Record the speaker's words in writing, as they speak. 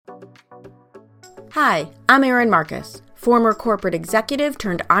Hi, I'm Erin Marcus, former corporate executive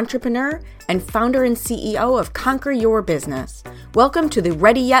turned entrepreneur and founder and CEO of Conquer Your Business. Welcome to the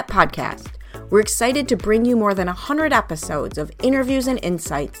Ready Yet podcast. We're excited to bring you more than 100 episodes of interviews and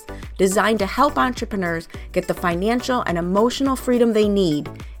insights designed to help entrepreneurs get the financial and emotional freedom they need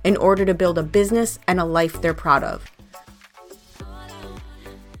in order to build a business and a life they're proud of.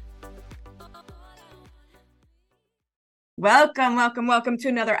 Welcome to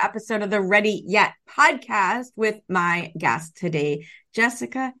another episode of the Ready Yet podcast with my guest today,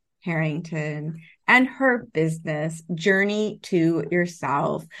 Jessica Harrington, and her business, Journey to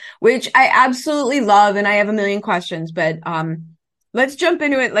Yourself, which I absolutely love. And I have a million questions, but let's jump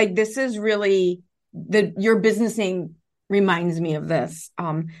into it. Like, this is really your business name reminds me of this.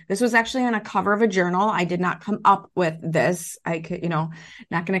 This was actually on a cover of a journal. I did not come up with this. I could,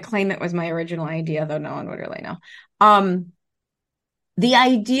 not going to claim it was my original idea, though no one would really know. The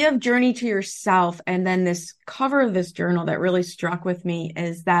idea of Journey to Yourself and then this cover of this journal that really struck with me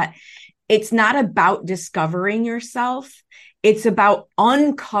is that it's not about discovering yourself. It's about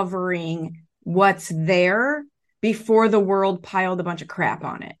uncovering what's there before the world piled a bunch of crap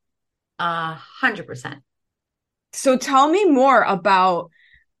on it. 100%. So tell me more about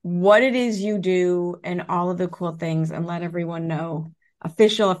what it is you do and all of the cool things, and let everyone know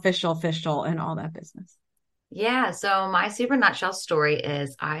official and all that business. Yeah. So my super nutshell story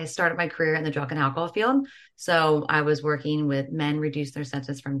is I started my career in the drug and alcohol field. So I was working with men reduce their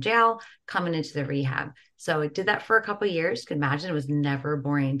sentence from jail, coming into the rehab. So I did that for a couple of years. You can imagine it was never a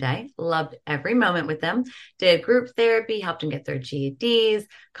boring day. Loved every moment with them. Did group therapy, helped them get their GEDs, a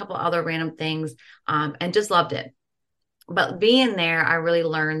couple other random things, and just loved it. But being there, I really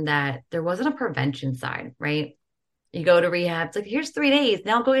learned that there wasn't a prevention side, right? You go to rehab, it's like, here's 3 days.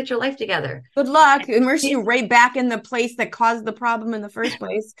 Now go get your life together. Good luck. Immerse you right back in the place that caused the problem in the first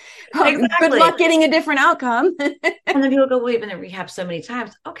place. Exactly. Good luck getting a different outcome. And then people go, well, you've been in rehab so many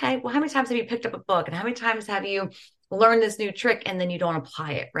times. Okay, well, how many times have you picked up a book? And how many times have you learned this new trick and then you don't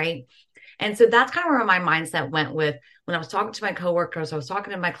apply it, right? And so that's kind of where my mindset went with when I was talking to my coworkers, I was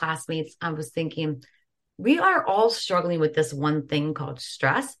talking to my classmates, I was thinking, we are all struggling with this one thing called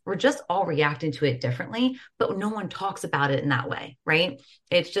stress. We're just all reacting to it differently, but no one talks about it in that way, right?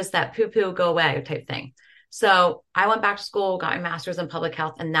 It's just that poo-poo, go away type thing. So I went back to school, got my master's in public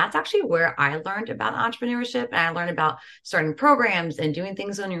health, and that's actually where I learned about entrepreneurship. And I learned about starting programs and doing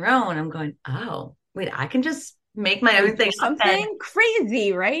things on your own. I'm going, oh, wait, I can just make my own thing. Something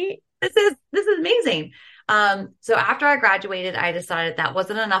crazy, right? This is amazing. So after I graduated, I decided that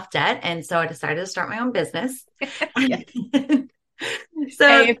wasn't enough debt. And so I decided to start my own business. So hey,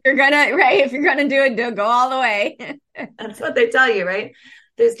 if you're gonna do it, go all the way. That's what they tell you, right?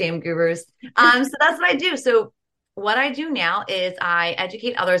 Those damn gurus. So that's what I do. So what I do now is I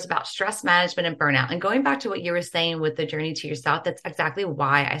educate others about stress management and burnout. And going back to what you were saying with the Journey to Yourself, that's exactly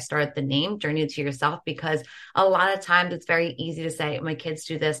why I started the name Journey to Yourself, because a lot of times it's very easy to say, my kids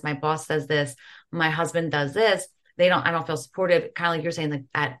do this, my boss says this, my husband does this. I don't feel supportive. Kind of like you're saying, like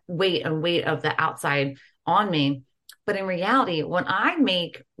that weight of the outside on me. But in reality, when I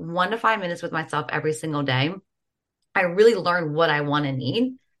make 1 to 5 minutes with myself every single day, I really learn what I want to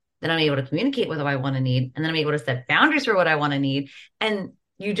need. Then I'm able to communicate with what I want to need. And then I'm able to set boundaries for what I want to need. And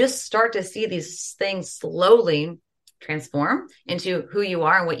you just start to see these things slowly transform into who you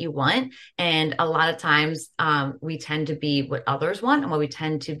are and what you want. And a lot of times we tend to be what others want, and we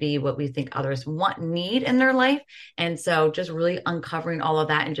tend to be what we think others need in their life. And so just really uncovering all of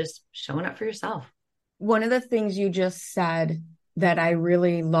that and just showing up for yourself. One of the things you just said that I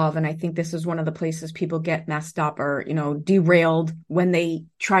really love, and I think this is one of the places people get messed up or, derailed when they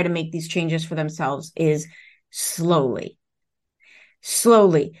try to make these changes for themselves, is slowly,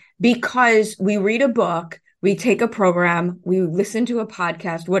 because we read a book, we take a program, we listen to a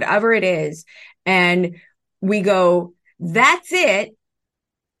podcast, whatever it is, and we go, that's it,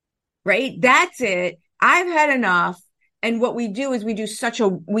 right? That's it. I've had enough. And what we do is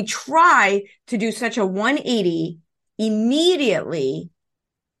we try to do such a 180 immediately.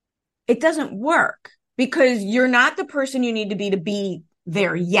 It doesn't work because you're not the person you need to be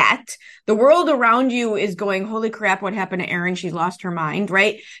there yet. The world around you is going, holy crap, what happened to Erin? She's lost her mind,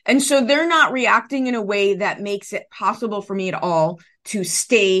 right? And so they're not reacting in a way that makes it possible for me at all to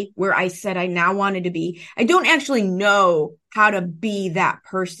stay where I said I now wanted to be. I don't actually know how to be that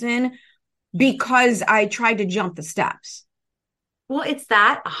person because I tried to jump the steps. Well, it's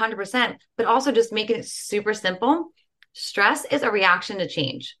that 100%, but also just making it super simple. Stress is a reaction to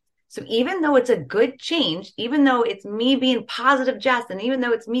change. So even though it's a good change, even though it's me being positive Jess, and even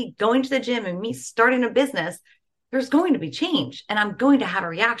though it's me going to the gym and me starting a business, there's going to be change and I'm going to have a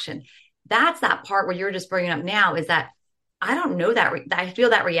reaction. That's that part where you're just bringing up now is that I don't know that I feel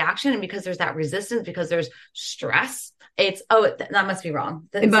that reaction. And because there's that resistance, because there's stress, that must be wrong.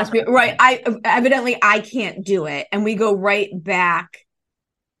 It must be right. I can't do it. And we go right back.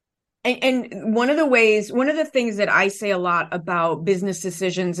 And one of the things that I say a lot about business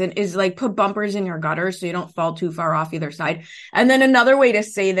decisions is like put bumpers in your gutters so you don't fall too far off either side. And then another way to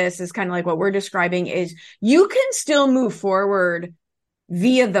say this is kind of like what we're describing is you can still move forward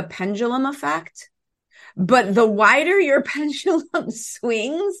via the pendulum effect. But the wider your pendulum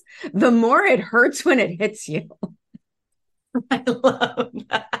swings, the more it hurts when it hits you. I love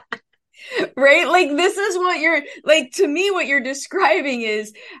that. Right? Like this is to me, what you're describing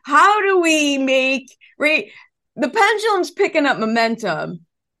is how do we make, right? The pendulum's picking up momentum.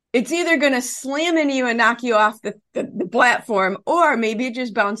 It's either going to slam into you and knock you off the platform, or maybe it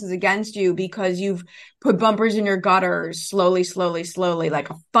just bounces against you because you've put bumpers in your gutters slowly, like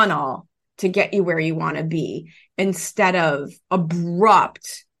a funnel to get you where you want to be, instead of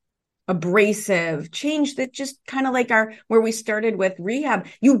abrupt, abrasive change that just kind of like where we started with rehab.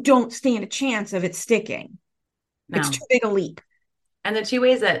 You don't stand a chance of it sticking. No. It's too big a leap. And the two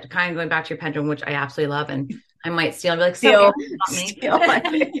ways that kind of going back to your pendulum, which I absolutely love, and I might steal and be like, steal me.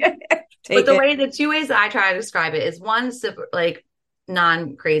 But the two ways that I try to describe it is one, super, like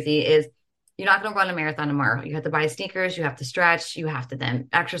non-crazy, is you're not going to run a marathon tomorrow. You have to buy sneakers, you have to stretch, you have to then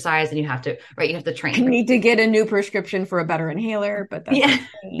exercise, and you have to train. You need to get a new prescription for a better inhaler, but that's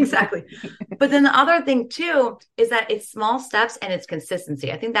exactly. But then the other thing too, is that it's small steps and it's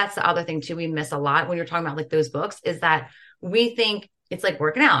consistency. I think that's the other thing too, we miss a lot when you're talking about like those books, is that we think it's like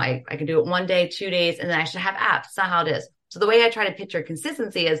working out. I can do it 1 day, 2 days, and then I should have apps. It's not how it is. So the way I try to picture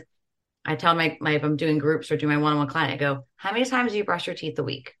consistency is I tell my if I'm doing groups or doing my one-on-one client, I go, how many times do you brush your teeth a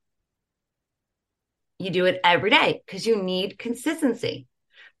week? You do it every day because you need consistency.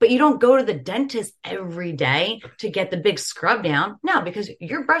 But you don't go to the dentist every day to get the big scrub down. No, because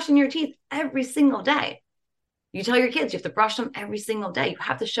you're brushing your teeth every single day. You tell your kids you have to brush them every single day. You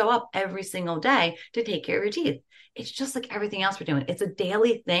have to show up every single day to take care of your teeth. It's just like everything else we're doing. It's a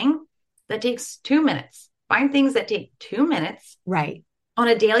daily thing that takes 2 minutes. Find things that take 2 minutes. Right. On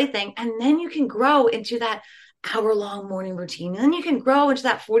a daily thing. And then you can grow into that hour-long morning routine. And then you can grow into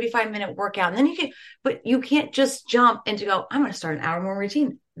that 45-minute workout. And then but you can't just jump into go, I'm going to start an hour more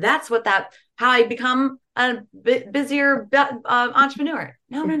routine. That's how I become a busier entrepreneur.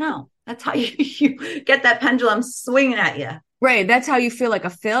 No. That's how you get that pendulum swinging at you. Right. That's how you feel like a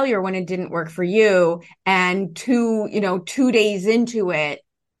failure when it didn't work for you. And 2 days into it,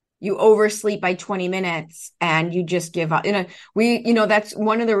 you oversleep by 20 minutes and you just give up. That's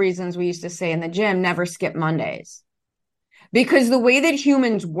one of the reasons we used to say in the gym, never skip Mondays. Because the way that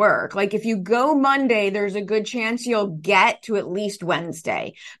humans work, like if you go Monday, there's a good chance you'll get to at least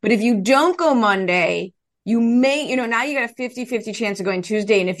Wednesday. But if you don't go Monday, you may, now you got a 50-50 chance of going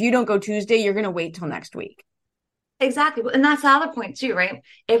Tuesday. And if you don't go Tuesday, you're going to wait till next week. Exactly. And that's the other point too, right?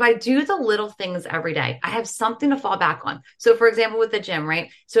 If I do the little things every day, I have something to fall back on. So for example, with the gym, right?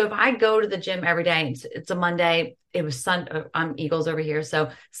 So if I go to the gym every day, it's a Monday, it was I'm Eagles over here.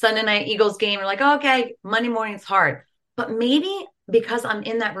 So Sunday night Eagles game, we're like, okay, Monday morning, it's hard. But maybe because I'm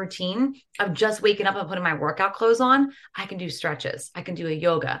in that routine of just waking up and putting my workout clothes on, I can do stretches. I can do a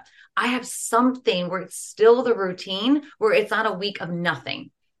yoga. I have something where it's still the routine, where it's not a week of nothing.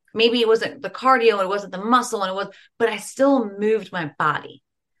 Maybe it wasn't the cardio, it wasn't the muscle, but I still moved my body.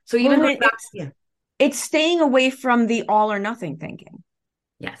 So even it's staying away from the all or nothing thinking.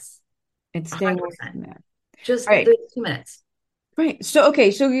 Yes. It's staying away from that. Just right. 2 minutes. Right. So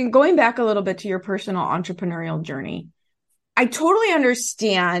going back a little bit to your personal entrepreneurial journey, I totally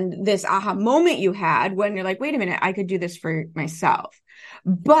understand this aha moment you had when you're like, wait a minute, I could do this for myself.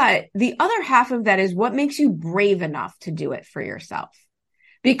 But the other half of that is what makes you brave enough to do it for yourself.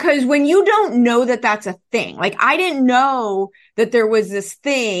 Because when you don't know that that's a thing, like I didn't know that there was this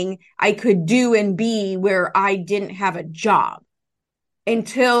thing I could do and be where I didn't have a job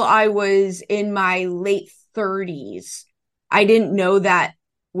until I was in my late 30s. I didn't know that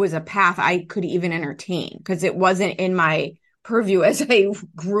was a path I could even entertain because it wasn't in my purview as I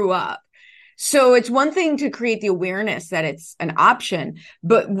grew up. So it's one thing to create the awareness that it's an option,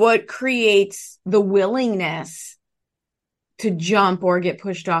 but what creates the willingness to jump or get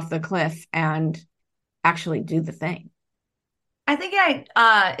pushed off the cliff and actually do the thing? I think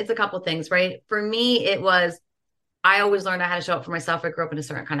it's a couple of things, right? For me, it was I always learned how to show up for myself. I grew up in a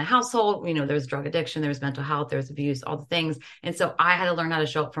certain kind of household. You know, there's drug addiction, there's mental health, there's abuse, all the things. And so I had to learn how to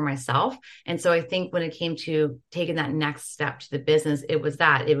show up for myself. And so I think when it came to taking that next step to the business, it was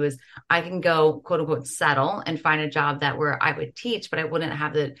I can go quote unquote settle and find a job that where I would teach, but I wouldn't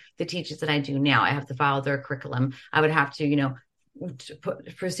have the teachers that I do now. I have to follow their curriculum. I would have to,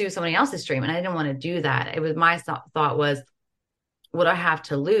 pursue somebody else's dream. And I didn't want to do that. It was my thought was, what do I have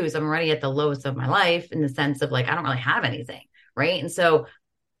to lose? I'm already at the lowest of my life in the sense of like, I don't really have anything. Right. And so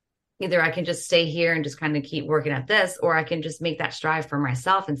either I can just stay here and just kind of keep working at this, or I can just make that strive for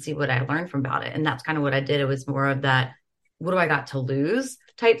myself and see what I learned from about it. And that's kind of what I did. It was more of that, what do I got to lose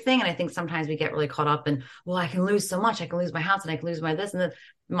type thing. And I think sometimes we get really caught up in, well, I can lose so much. I can lose my house and I can lose my this. And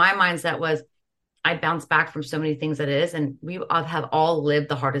my mindset was, I bounce back from so many things that it is. And we have all lived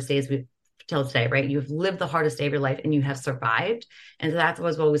the hardest days till today, right? You've lived the hardest day of your life and you have survived. And so that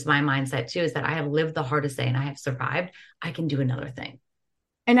was always my mindset too, is that I have lived the hardest day and I have survived. I can do another thing.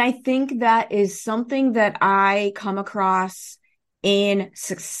 And I think that is something that I come across in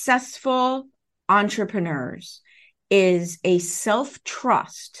successful entrepreneurs is a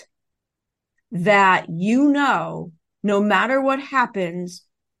self-trust that, no matter what happens,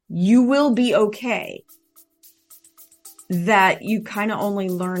 you will be okay. That you kind of only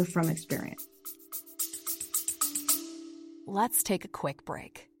learn from experience. Let's take a quick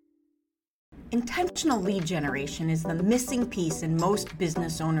break. Intentional lead generation is the missing piece in most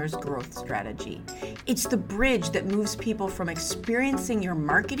business owners' growth strategy. It's the bridge that moves people from experiencing your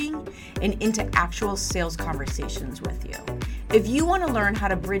marketing and into actual sales conversations with you. If you want to learn how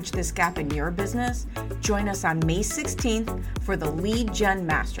to bridge this gap in your business, join us on May 16th for the Lead Gen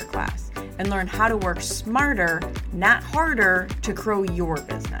Masterclass and learn how to work smarter, not harder, to grow your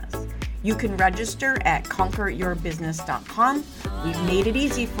business. You can register at conqueryourbusiness.com. We've made it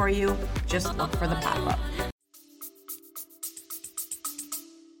easy for you. Just look for the pop-up.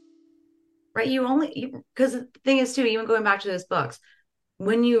 Right. Because the thing is too, even going back to those books,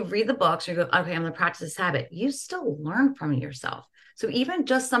 when you read the books, you go, okay, I'm going to practice this habit. You still learn from yourself. So even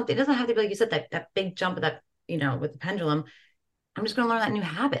just something, it doesn't have to be like you said, that big jump of that, with the pendulum. I'm just going to learn that new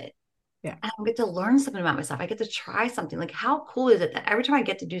habit. Yeah. And I get to learn something about myself. I get to try something. Like, how cool is it that every time I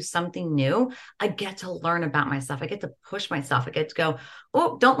get to do something new, I get to learn about myself. I get to push myself. I get to go,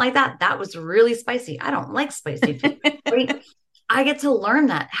 oh, don't like that. That was really spicy. I don't like spicy food. Right? I get to learn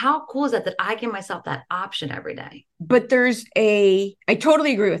that. How cool is that I give myself that option every day? But I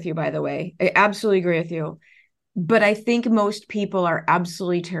totally agree with you, by the way. I absolutely agree with you. But I think most people are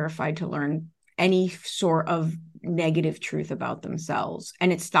absolutely terrified to learn any sort of negative truth about themselves,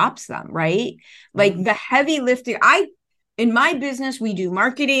 and it stops them, right? Like the heavy lifting. In my business, we do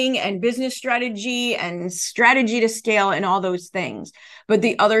marketing and business strategy and strategy to scale and all those things. But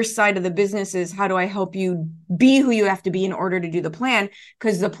the other side of the business is, how do I help you be who you have to be in order to do the plan?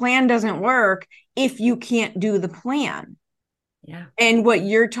 Because the plan doesn't work if you can't do the plan. Yeah. And what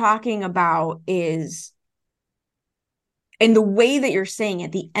you're talking about is, and the way that you're saying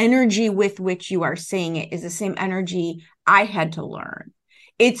it, the energy with which you are saying it is the same energy I had to learn.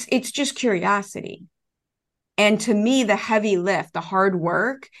 It's just curiosity. And to me, the heavy lift, the hard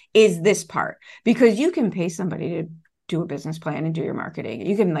work is this part, because you can pay somebody to do a business plan and do your marketing.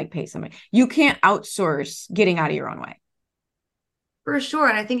 You can pay somebody. You can't outsource getting out of your own way. For sure.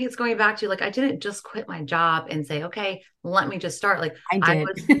 And I think it's going back to I didn't just quit my job and say, okay, let me just start. I did.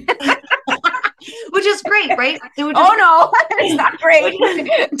 Which is great, right? No, it's not great.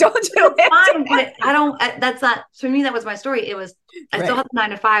 Don't do it. Fine, but I don't, that's not, for me, that was my story. I still had the 9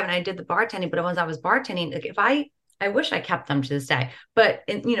 to 5 and I did the bartending, but once I was bartending, I wish I kept them to this day, but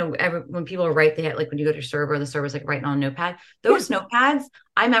when people write, they had, when you go to your server, the server's writing on a notepad, those notepads,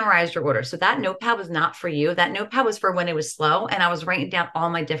 I memorized your order. So that notepad was not for you. That notepad was for when it was slow. And I was writing down all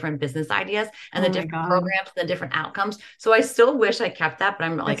my different business ideas and the different programs, and the different outcomes. So I still wish I kept that, but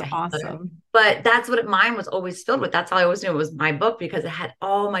I'm that's awesome. But that's what mine was always filled with. That's all I always knew. It was my book because it had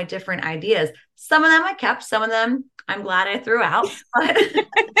all my different ideas. Some of them I kept, some of them I'm glad I threw out.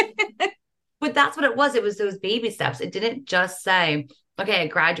 But that's what it was. It was those baby steps. It didn't just say, okay, I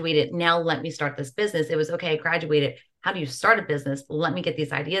graduated. Now let me start this business. It was, okay, I graduated. How do you start a business? Let me get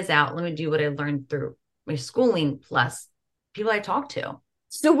these ideas out. Let me do what I learned through my schooling plus people I talked to.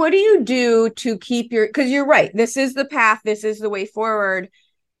 So what do you do to keep because you're right. This is the path. This is the way forward.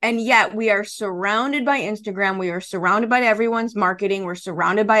 And yet we are surrounded by Instagram. We are surrounded by everyone's marketing. We're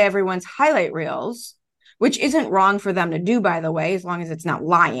surrounded by everyone's highlight reels, which isn't wrong for them to do, by the way, as long as it's not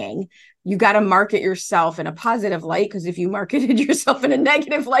lying. You got to market yourself in a positive light, because if you marketed yourself in a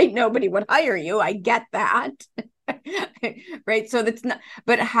negative light, nobody would hire you. I get that. Right. So that's not,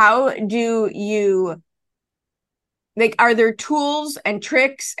 but how do you Like, are there tools and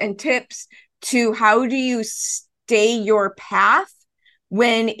tricks and tips to how do you stay your path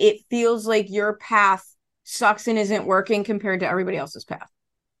when it feels like your path sucks and isn't working compared to everybody else's path?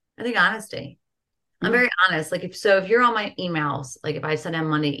 I think honesty. I'm very honest. Like if you're on my emails, like if I send a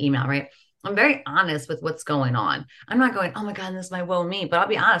Monday email, right? I'm very honest with what's going on. I'm not going, oh my God, this is my woe me. But I'll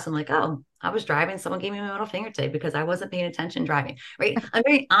be honest. I'm like, oh, I was driving. Someone gave me my middle finger today because I wasn't paying attention driving. Right. I'm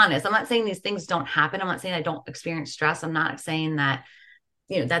very honest. I'm not saying these things don't happen. I'm not saying I don't experience stress. I'm not saying that,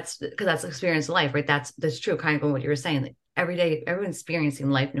 that's because that's experience life, right? That's true. Kind of what you were saying. Like every day, everyone's experiencing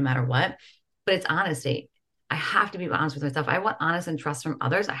life no matter what. But it's honesty. I have to be honest with myself. I want honest and trust from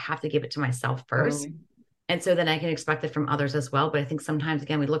others. I have to give it to myself first. And so then I can expect it from others as well. But I think sometimes,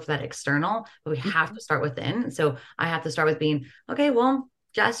 again, we look for that external, but we have to start within. So I have to start with being, okay, well,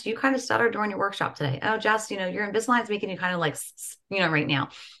 Jess, you kind of stuttered during your workshop today. Oh, Jess, your Invisalign is making you kind of like, right now,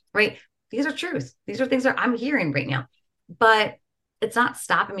 right? These are truths. These are things that I'm hearing right now. But it's not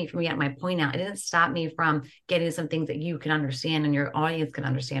stopping me from getting my point out. It didn't stop me from getting some things that you can understand and your audience can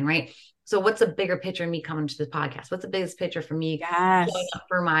understand, right? So what's the bigger picture of me coming to the podcast? What's the biggest picture for me showing up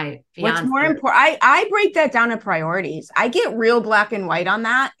for my fiance? What's more important? I break that down to priorities. I get real black and white on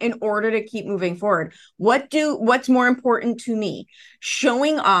that in order to keep moving forward. What's more important to me?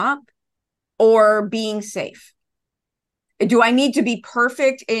 Showing up or being safe? Do I need to be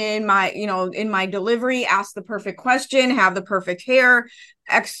perfect in my delivery, ask the perfect question, have the perfect hair,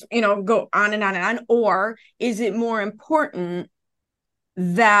 go on and on and on? Or is it more important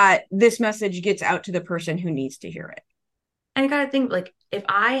that this message gets out to the person who needs to hear it? And you got to think, like, if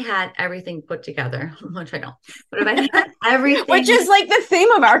I had everything put together, which I don't, but if I had everything, which is like the theme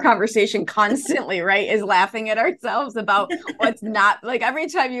of our conversation constantly, right? Is laughing at ourselves about what's not, like every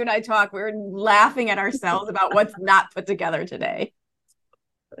time you and I talk, we're laughing at ourselves about what's not put together today.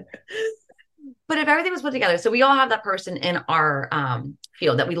 But if everything was put together, so we all have that person in our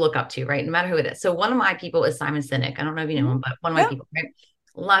field that we look up to, right? No matter who it is. So one of my people is Simon Sinek. I don't know if you know him, but one of my people, right?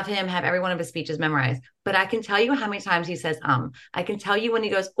 Love him, have every one of his speeches memorized. But I can tell you how many times he says, I can tell you when he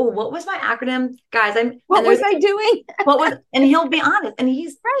goes, oh, what was my acronym? Guys, what was I doing? And he'll be honest. And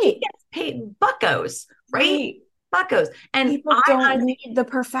he right. gets paid buckos, right? Buckos. And people don't need the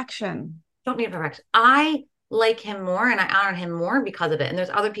perfection. Don't need perfection. I like him more and I honor him more because of it. And there's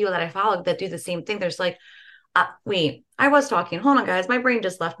other people that I follow that do the same thing. There's like, wait, I was talking. Hold on, guys. My brain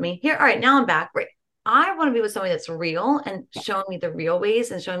just left me here. All right, now I'm back. Right. I want to be with somebody that's real and showing me the real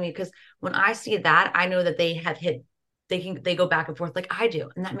ways and showing me, because when I see that, I know that they have they go back and forth like I do.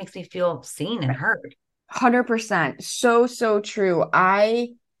 And that makes me feel seen and heard. 100%. So true.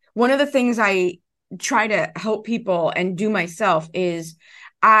 One of the things I try to help people and do myself is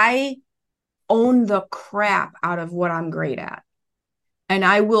I own the crap out of what I'm great at. And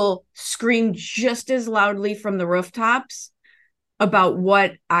I will scream just as loudly from the rooftops about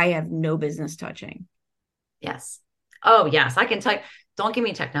what I have no business touching. Yes. Oh, yes. I can tell you. Don't give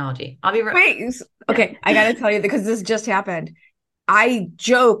me technology. I'll be right. Okay. I got to tell you, because this just happened. I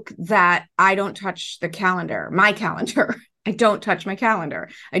joke that I don't touch my calendar. I don't touch my calendar.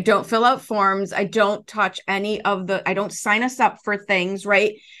 I don't fill out forms. I don't touch I don't sign us up for things.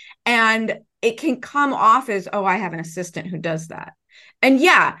 Right. And it can come off as, oh, I have an assistant who does that. And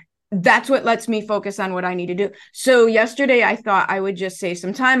yeah, that's what lets me focus on what I need to do. So yesterday I thought I would just save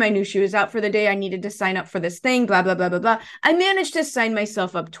some time. I knew she was out for the day. I needed to sign up for this thing, blah, blah, blah, blah, blah. I managed to sign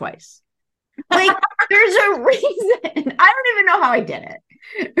myself up twice. Like there's a reason. I don't even know how I did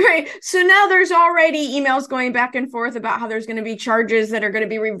it. Right. So now there's already emails going back and forth about how there's going to be charges that are going to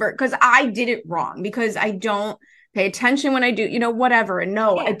be reversed because I did it wrong, because I don't pay attention when I do, whatever. And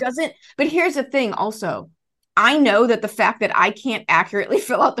no, It doesn't. But here's the thing also. I know that the fact that I can't accurately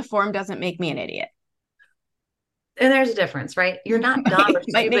fill out the form doesn't make me an idiot. And there's a difference, right? You're not dumb. It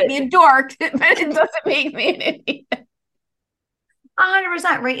might make me a dork, but it doesn't make me an idiot.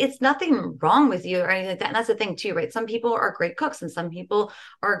 100%, right? It's nothing wrong with you or anything like that. And that's the thing too, right? Some people are great cooks and some people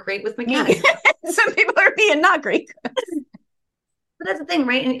are great with mechanics. Some people are being not great cooks. But that's the thing,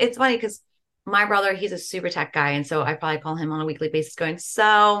 right? And it's funny because my brother, he's a super tech guy. And so I probably call him on a weekly basis going,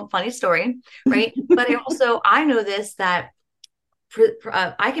 so funny story, right? But I know this, that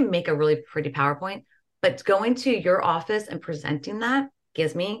I can make a really pretty PowerPoint, but going to your office and presenting that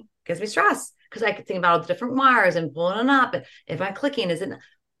gives me stress, because I could think about all the different wires and pulling them up. And if I'm clicking, is it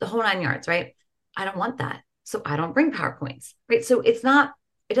the whole 9 yards, right? I don't want that. So I don't bring PowerPoints, right? So it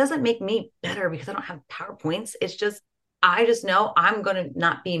doesn't make me better because I don't have PowerPoints. It's just, I just know I'm going to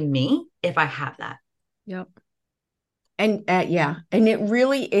not be me if I have that. Yep. And and it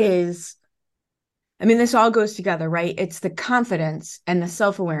really is. I mean, this all goes together, right? It's the confidence and the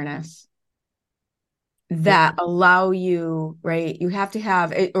self-awareness that allow you, right? You have to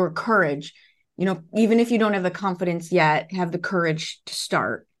have it, or courage, even if you don't have the confidence yet, have the courage to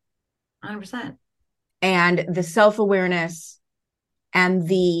start. 100%. And the self-awareness and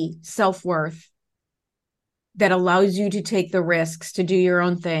the self-worth that allows you to take the risks to do your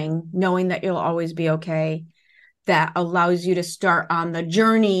own thing, knowing that you'll always be okay, that allows you to start on the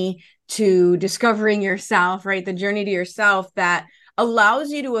journey to discovering yourself, right? The journey to yourself that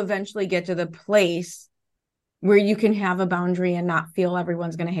allows you to eventually get to the place where you can have a boundary and not feel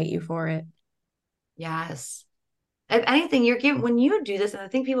everyone's going to hate you for it. Yes. If anything, when you do this, and I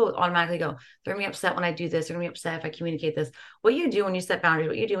think people automatically go, they're going to be upset when I do this. They're going to be upset if I communicate this. What you do when you set boundaries,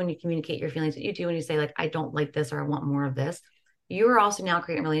 what you do when you communicate your feelings, what you do when you say, like, I don't like this, or I want more of this, you are also now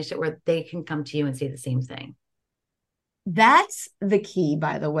creating a relationship where they can come to you and say the same thing. That's the key,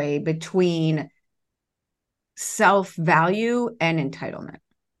 by the way, between self-value and entitlement.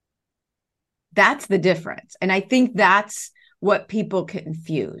 That's the difference. And I think that's what people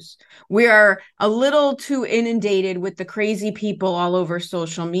confuse. We are a little too inundated with the crazy people all over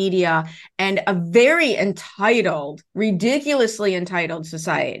social media and a very entitled, ridiculously entitled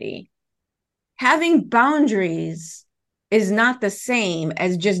society. Having boundaries is not the same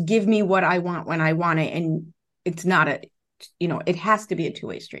as just give me what I want when I want it. And it's not it has to be a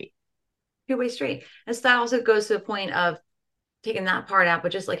two-way street. Two-way street. And so that also goes to the point of taking that part out,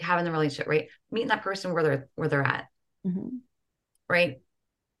 but just like having the relationship, right? Meeting that person where they're at. Mm-hmm. Right?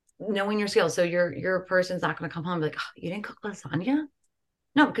 Knowing your skills. So your person's not going to come home and be like, oh, you didn't cook lasagna?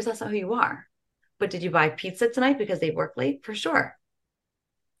 No, because that's not who you are. But did you buy pizza tonight because they work late? For sure.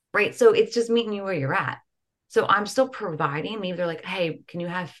 Right? So it's just meeting you where you're at. So I'm still providing. Maybe they're like, hey, can you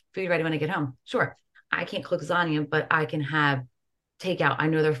have food ready when I get home? Sure. I can't cook lasagna, but I can have takeout. I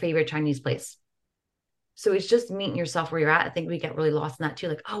know their favorite Chinese place. So it's just meeting yourself where you're at. I think we get really lost in that too.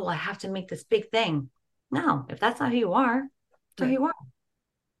 Like, oh, well, I have to make this big thing. No, if that's not who you are, that's who you are.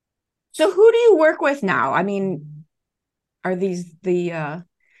 So who do you work with now? I mean, are these the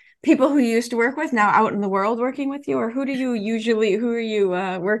people who you used to work with now out in the world working with you, or who are you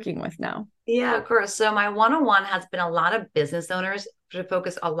working with now? Yeah, of course. So my one-on-one has been a lot of business owners to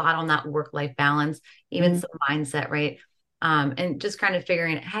focus a lot on that work-life balance, even some mindset, right? And just kind of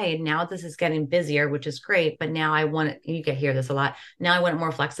figuring, hey, now this is getting busier, which is great, but now I want it, you can hear this a lot. Now I want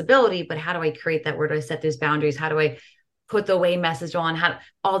more flexibility, but how do I create that? Where do I set those boundaries? How do I put the away message on?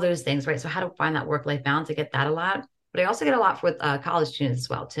 All those things, right? So how to find that work-life balance? I get that a lot, but I also get a lot with college students as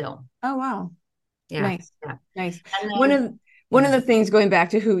well, too. Oh, wow. Yeah. Nice. Yeah. Nice. And then, one of the things, going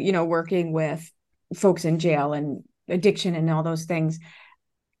back to who, working with folks in jail and addiction and all those things,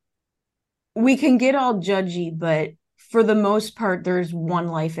 we can get all judgy, but for the most part, there's one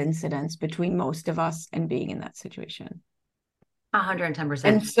life incidence between most of us and being in that situation. 110%.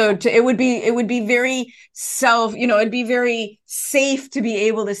 And so it would be very it'd be very safe to be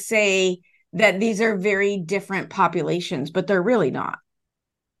able to say that these are very different populations, but they're really not.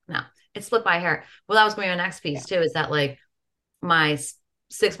 No, it's split by hair. Well, that was my next piece too, is that like my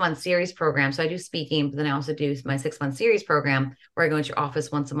 6-month series program. So I do speaking, but then I also do my 6-month series program where I go into your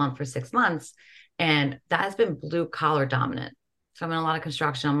office once a month for 6 months. And that has been blue collar dominant. So I'm in a lot of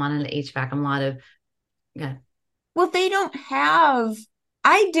construction. I'm on an HVAC. I'm a lot of, yeah. Well, they don't have,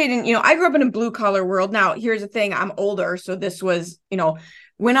 I grew up in a blue collar world. Now, here's the thing. I'm older. So this was,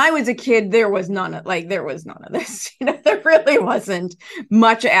 when I was a kid, there was none of this, there really wasn't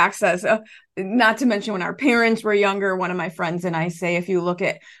much access. Not to mention when our parents were younger, one of my friends and I say, if you look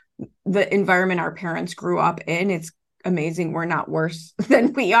at the environment our parents grew up in, it's amazing. We're not worse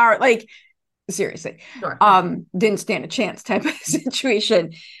than we are. Like, seriously. Sure. Didn't stand a chance type of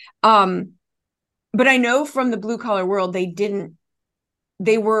situation. But I know from the blue collar world,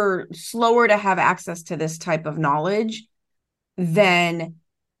 they were slower to have access to this type of knowledge than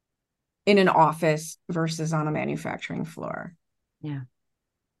in an office versus on a manufacturing floor. Yeah.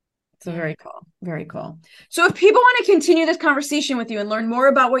 So very cool. Very cool. So if people want to continue this conversation with you and learn more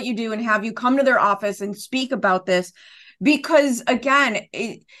about what you do and have you come to their office and speak about this, because again,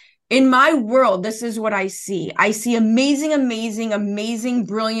 in my world, this is what I see. I see amazing, amazing, amazing,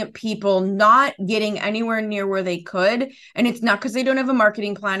 brilliant people not getting anywhere near where they could. And it's not because they don't have a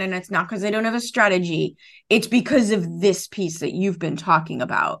marketing plan, and it's not because they don't have a strategy. It's because of this piece that you've been talking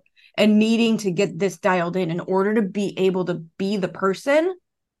about and needing to get this dialed in order to be able to be the person.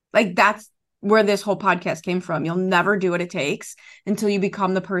 Like, that's where this whole podcast came from. You'll never do what it takes until you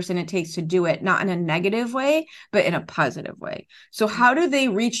become the person it takes to do it, not in a negative way, but in a positive way. So how do they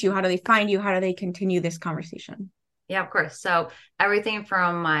reach you? How do they find you? How do they continue this conversation? Yeah, of course. So everything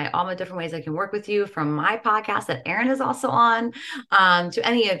from all my different ways I can work with you, from my podcast that Erin is also on, to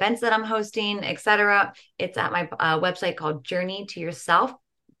any events that I'm hosting, etc. It's at my website called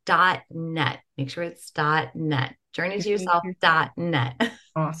journeytoyourself.net. Make sure it's .net. journeytoyourself.net.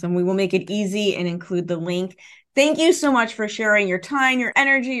 Awesome. We will make it easy and include the link. Thank you so much for sharing your time, your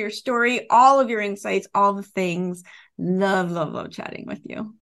energy, your story, all of your insights, all the things. Love chatting with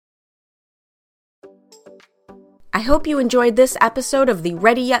you. I hope you enjoyed this episode of the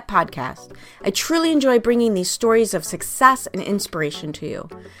Ready Yet podcast. I truly enjoy bringing these stories of success and inspiration to you.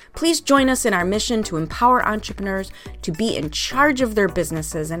 Please join us in our mission to empower entrepreneurs to be in charge of their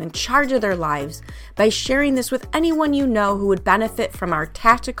businesses and in charge of their lives by sharing this with anyone you know who would benefit from our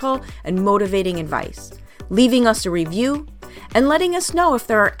tactical and motivating advice, leaving us a review, and letting us know if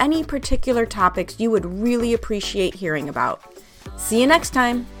there are any particular topics you would really appreciate hearing about. See you next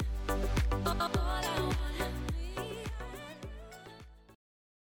time.